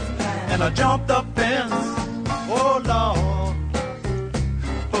 And I jumped the fence, oh Lord,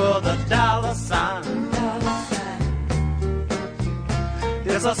 for the dollar sign.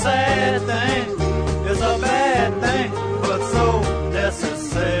 It's a sad thing, it's a bad thing, but so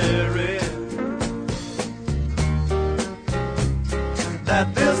necessary.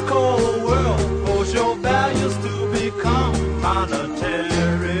 That this cold world force your values to become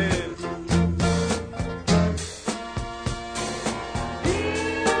monetary.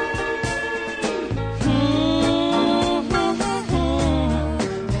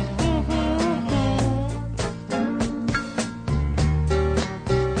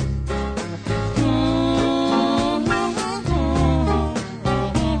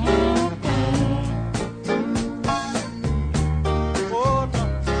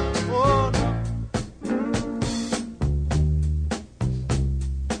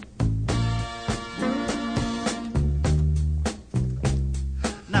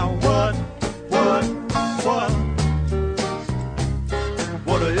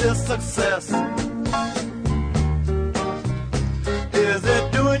 Success? Is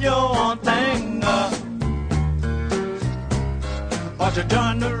it doing your own thing? Or you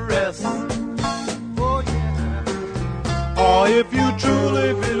done the rest? Oh yeah. Or if you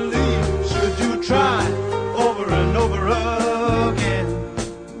truly believe, should you try over and over again?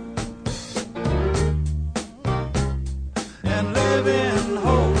 And live in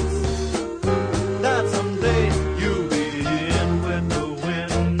hopes that someday you'll be in with the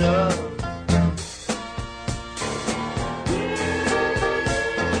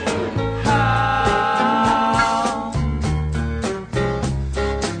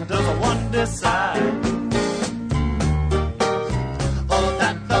decide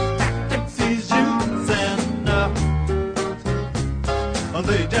that the tactics he's using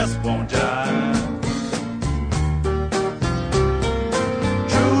they just won't jive.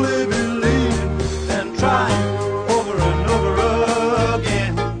 Truly believe and try over and over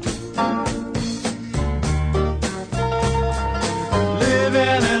again.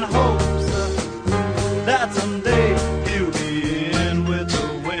 Living in hopes that someday he'll be in with the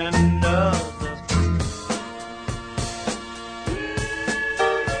wind.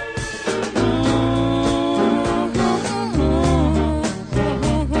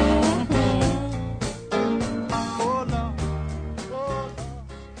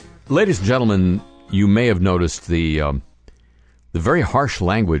 Ladies and gentlemen, you may have noticed the very harsh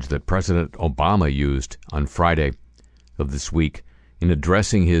language that President Obama used on Friday of this week in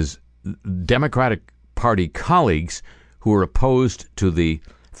addressing his Democratic Party colleagues who are opposed to the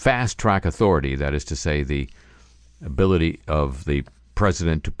fast-track authority, that is to say, the ability of the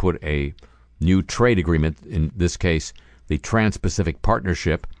president to put a new trade agreement, in this case, the Trans-Pacific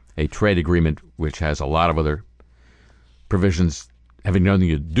Partnership, a trade agreement which has a lot of other provisions having nothing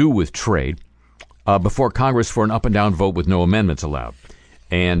to do with trade, before Congress for an up-and-down vote with no amendments allowed.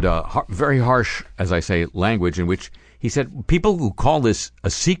 And very harsh, as I say, language in which he said people who call this a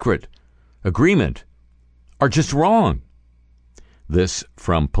secret agreement are just wrong. This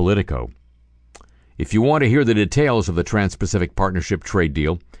from Politico. If you want to hear the details of the Trans-Pacific Partnership trade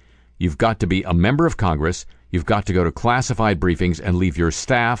deal, you've got to be a member of Congress, you've got to go to classified briefings and leave your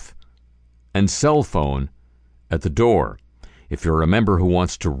staff and cell phone at the door. If you're a member who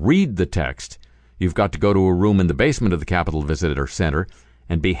wants to read the text, you've got to go to a room in the basement of the Capitol Visitor Center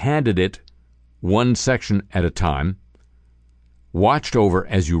and be handed it one section at a time, watched over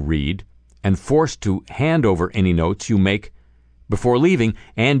as you read, and forced to hand over any notes you make before leaving,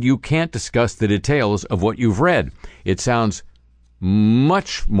 and you can't discuss the details of what you've read. It sounds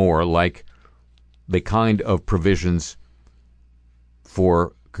much more like the kind of provisions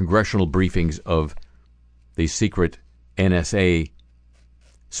for congressional briefings of the secret NSA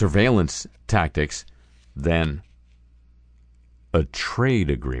surveillance tactics than a trade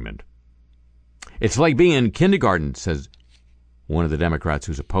agreement. It's like being in kindergarten, says one of the Democrats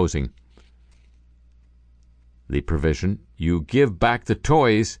who's opposing the provision. You give back the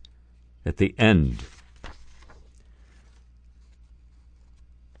toys at the end.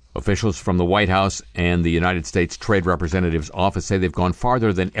 Officials from the White House and the United States Trade Representative's Office say they've gone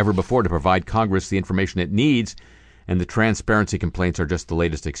farther than ever before to provide Congress the information it needs, and the transparency complaints are just the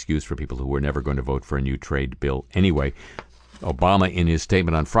latest excuse for people who were never going to vote for a new trade bill anyway. Obama, in his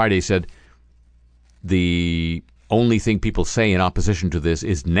statement on Friday, said the only thing people say in opposition to this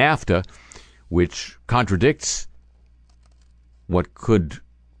is NAFTA, which contradicts what could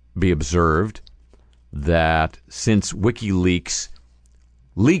be observed, that since WikiLeaks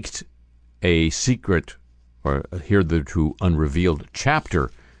leaked a secret or hitherto unrevealed chapter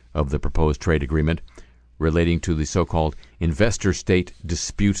of the proposed trade agreement relating to the so-called investor-state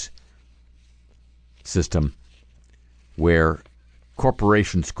disputes system, where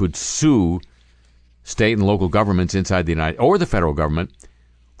corporations could sue state and local governments inside the United or the federal government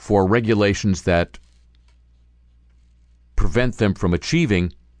for regulations that prevent them from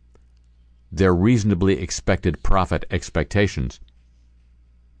achieving their reasonably expected profit expectations.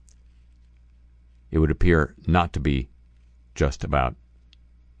 It would appear not to be just about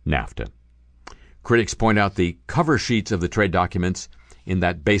NAFTA. Critics point out the cover sheets of the trade documents in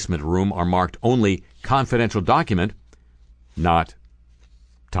that basement room are marked only confidential document, not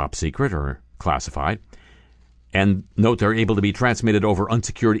top secret or classified, and note they're able to be transmitted over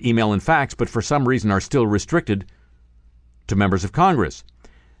unsecured email and fax, but for some reason are still restricted to members of Congress.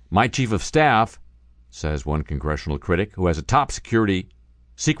 My chief of staff, says one congressional critic, who has a top security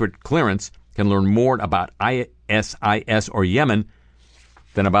secret clearance, can learn more about ISIS or Yemen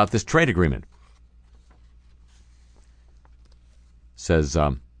than about this trade agreement. Says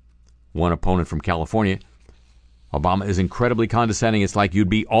one opponent from California, Obama is incredibly condescending. It's like you'd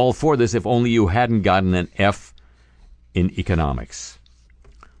be all for this if only you hadn't gotten an F in economics.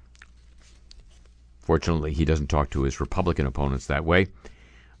 Fortunately, he doesn't talk to his Republican opponents that way.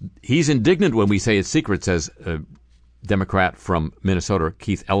 He's indignant when we say it's secret, says a Democrat from Minnesota,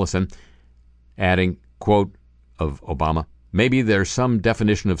 Keith Ellison, adding, quote, of Obama, maybe there's some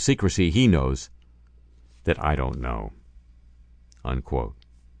definition of secrecy he knows that I don't know, unquote.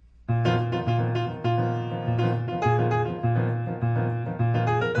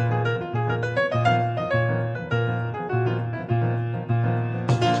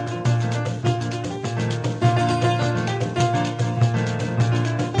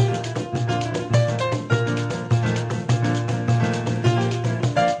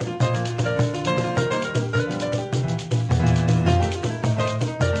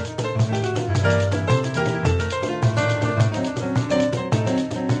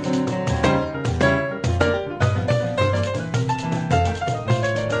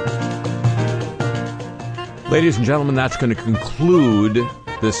 Ladies and gentlemen, that's going to conclude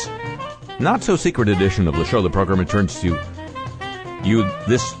this not-so-secret edition of the show. The program returns to you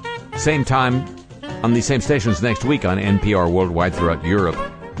this same time on these same stations next week on NPR worldwide throughout Europe,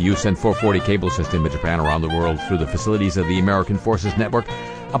 the USEN 440 cable system in Japan, around the world through the facilities of the American Forces Network,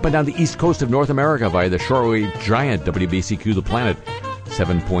 up and down the east coast of North America via the shortwave giant WBCQ The Planet,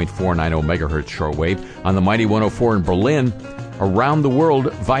 7.490 megahertz shortwave, on the mighty 104 in Berlin, around the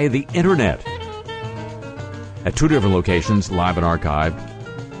world via the Internet. At two different locations, live and archived,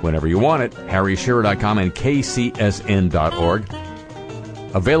 whenever you want it, harryshearer.com and kcsn.org.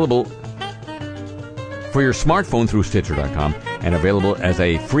 Available for your smartphone through Stitcher.com and available as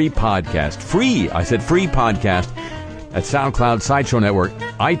a free podcast. Free podcast at SoundCloud, Sideshow Network,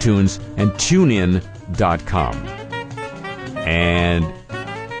 iTunes, and TuneIn.com. And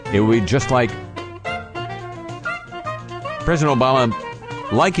it would be just like President Obama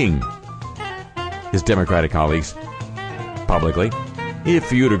liking his Democratic colleagues publicly.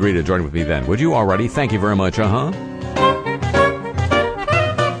 If you'd agree to join with me then, would you already? Thank you very much. A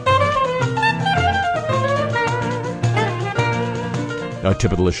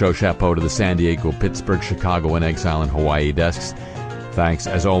tip of the show, chapeau to the San Diego, Pittsburgh, Chicago, and Exile and Hawaii desks. Thanks,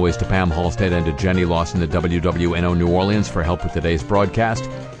 as always, to Pam Halstead and to Jenny Lawson at WWNO New Orleans for help with today's broadcast.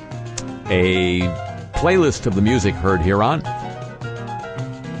 A playlist of the music heard here on,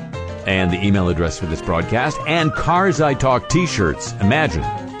 and the email address for this broadcast, and Cars I Talk t-shirts. Imagine.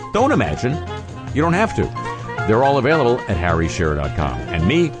 Don't imagine. You don't have to. They're all available at harryshearer.com. And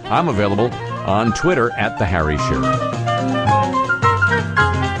me, I'm available on Twitter at the Harry Shearer.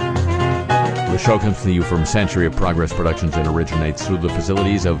 The show comes to you from Century of Progress Productions and originates through the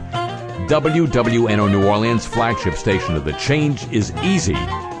facilities of WWNO New Orleans, flagship station of the Change is Easy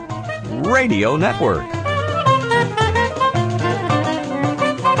Radio Network.